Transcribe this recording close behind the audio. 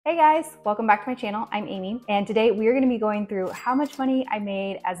Hey guys, welcome back to my channel. I'm Amy, and today we are going to be going through how much money I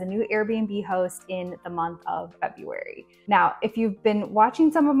made as a new Airbnb host in the month of February. Now, if you've been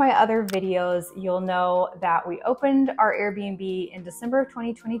watching some of my other videos, you'll know that we opened our Airbnb in December of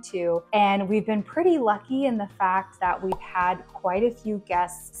 2022, and we've been pretty lucky in the fact that we've had quite a few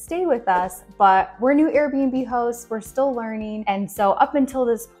guests stay with us, but we're new Airbnb hosts, we're still learning, and so up until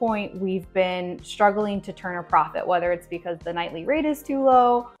this point, we've been struggling to turn a profit, whether it's because the nightly rate is too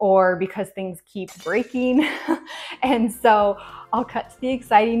low or because things keep breaking. And so I'll cut to the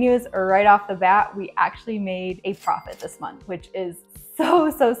exciting news right off the bat. We actually made a profit this month, which is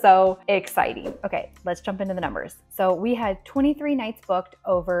so exciting. Okay, let's jump into the numbers. So we had 23 nights booked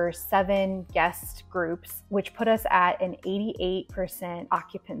over 7 guest groups, which put us at an 88%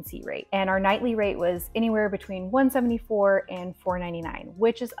 occupancy rate. And our nightly rate was anywhere between $174 and $499,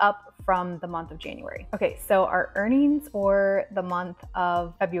 which is up from the month of January. Okay, so our earnings for the month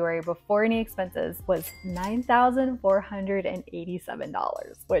of February before any expenses was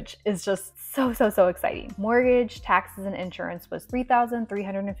 $9,487, which is just so exciting. Mortgage, taxes, and insurance was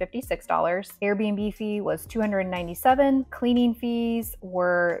 $3,356. Airbnb fee was $297. Cleaning fees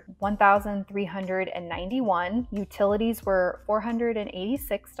were $1,391. Utilities were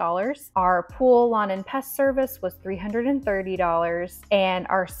 $486. Our pool, lawn, and pest service was $330. And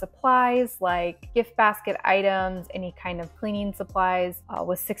our supplies like gift basket items, any kind of cleaning supplies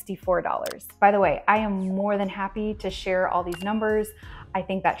was $64. By the way, I am more than happy to share all these numbers. I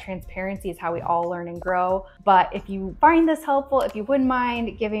think that transparency is how we all learn and grow. But if you find this helpful, if you wouldn't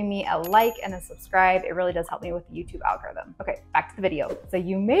mind giving me a like and a subscribe, it really does help me with the YouTube algorithm. Okay, back to the video. So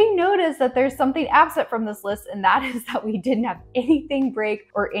you may notice that there's something absent from this list, and that is that we didn't have anything break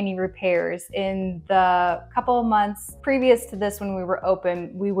or any repairs. In the couple of months previous to this when we were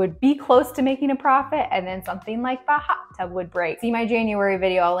open, we would be close to making a profit, and then something like the hot tub would break. See my January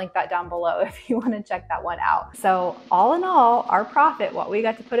video, I'll link that down below if you want to check that one out. So all in all, our profit, what we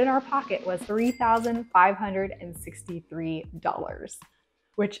got to put in our pocket, was $3,563,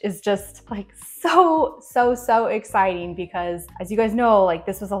 which is just like so exciting because, as you guys know, like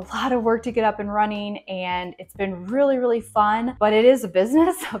this was a lot of work to get up and running, and it's been really fun, but it is a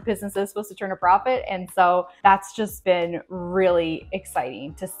business. A business is supposed to turn a profit, and so that's just been really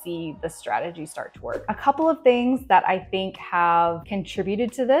exciting to see the strategy start to work. A couple of things that I think have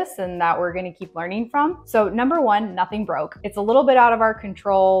contributed to this and that we're going to keep learning from. So number one, nothing broke. It's a little bit out of our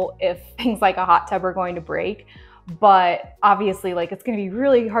control if things like a hot tub are going to break. But obviously, like, it's going to be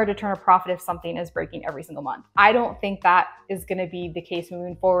really hard to turn a profit if something is breaking every single month. I don't think that is going to be the case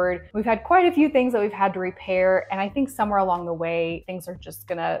moving forward. We've had quite a few things that we've had to repair, and I think somewhere along the way, things are just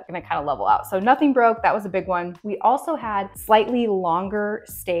gonna kind of level out. So nothing broke. That was a big one. We also had slightly longer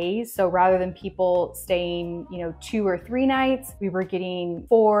stays. So rather than people staying, 2 or 3 nights, we were getting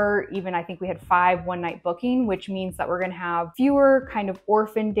 4, even I think we had 5 one-night booking, which means that we're going to have fewer kind of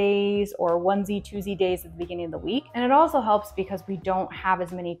orphan days or onesie, twosie days at the beginning of the week. And it also helps because we don't have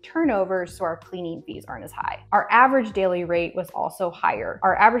as many turnovers, so our cleaning fees aren't as high. Our average daily rate was also higher.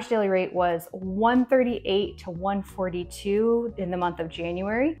 Our average daily rate was $138 to $142 in the month of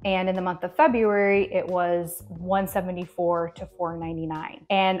January, and in the month of February it was $174 to $499.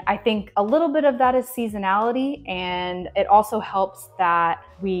 And I think a little bit of that is seasonality, and it also helps that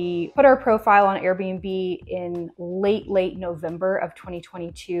we put our profile on Airbnb in late November of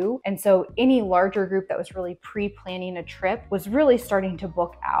 2022, and so any larger group that was really pre-planning a trip was really starting to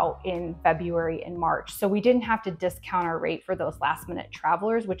book out in February and March. So we didn't have to discount our rate for those last minute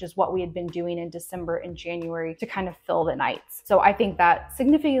travelers, which is what we had been doing in December and January to kind of fill the nights. So I think that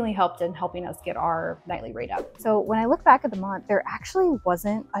significantly helped in helping us get our nightly rate up. So when I look back at the month, there actually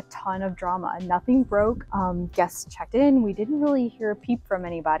wasn't a ton of drama. Nothing broke. Guests checked in. We didn't really hear a peep from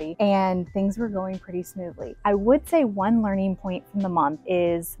anybody, and things were going pretty smoothly. I would say one learning point from the month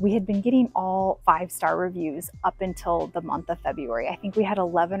is we had been getting all 5-star reviews up until the month of February. I think we had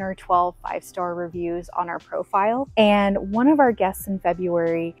 11 or 12 5-star reviews on our profile, and one of our guests in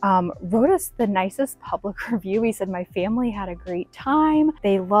February wrote us the nicest public review. He said, "My family had a great time.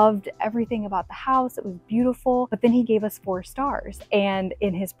 They loved everything about the house. It was beautiful." But then he gave us 4 stars, and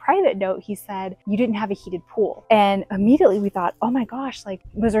in his private note he said, "You didn't have a heated pool." And immediately we thought, oh my gosh, like,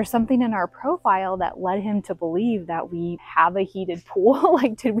 was there something in our profile that led him to believe that we have a heated pool?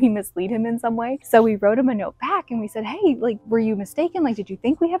 Like, did we mislead him in some way? So we wrote him a note back and we said, hey, like, were you mistaken? Like, did you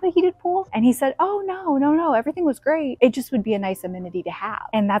think we have a heated pool? And he said, oh, no, everything was great. It just would be a nice amenity to have.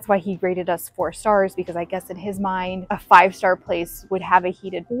 And that's why he rated us 4 stars, because I guess in his mind, a 5-star place would have a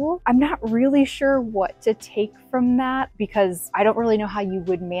heated pool. I'm not really sure what to take from that, because I don't really know how you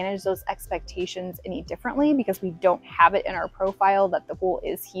would manage those expectations any differently, because we don't have it in our profile that the pool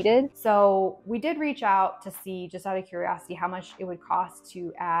is heated. So we did reach out to see, just out of curiosity, how much it would cost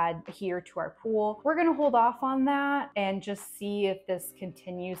to add a heater to our pool. We're gonna hold off on that and just see if this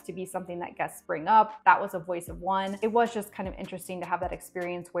continues to be something that guests bring up. That was a voice of one. It was just kind of interesting to have that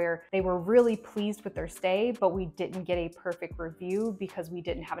experience where they were really pleased with their stay, but we didn't get a perfect review because we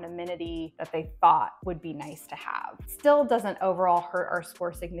didn't have an amenity that they thought would be nice to have. Still doesn't overall hurt our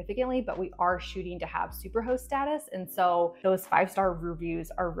score significantly, but we are shooting to have Superhost status, and so those 5-star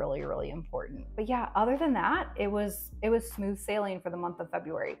reviews are really, really important. But yeah, other than that, it was smooth sailing for the month of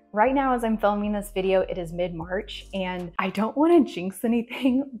February. Right now, as I'm filming this video, it is mid-March, and I don't want to jinx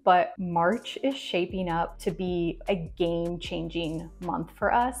anything, but March is shaping up to be a game-changing month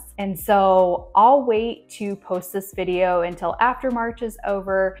for us. And so I'll wait to post this video until after March is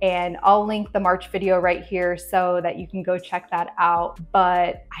over, and I'll link the March video right here so that you can go check that out.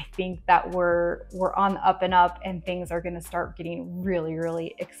 But I think that we're on the up and up, and things are going to start getting really,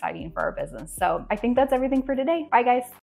 really exciting for our business. So I think that's everything for today. Bye, guys.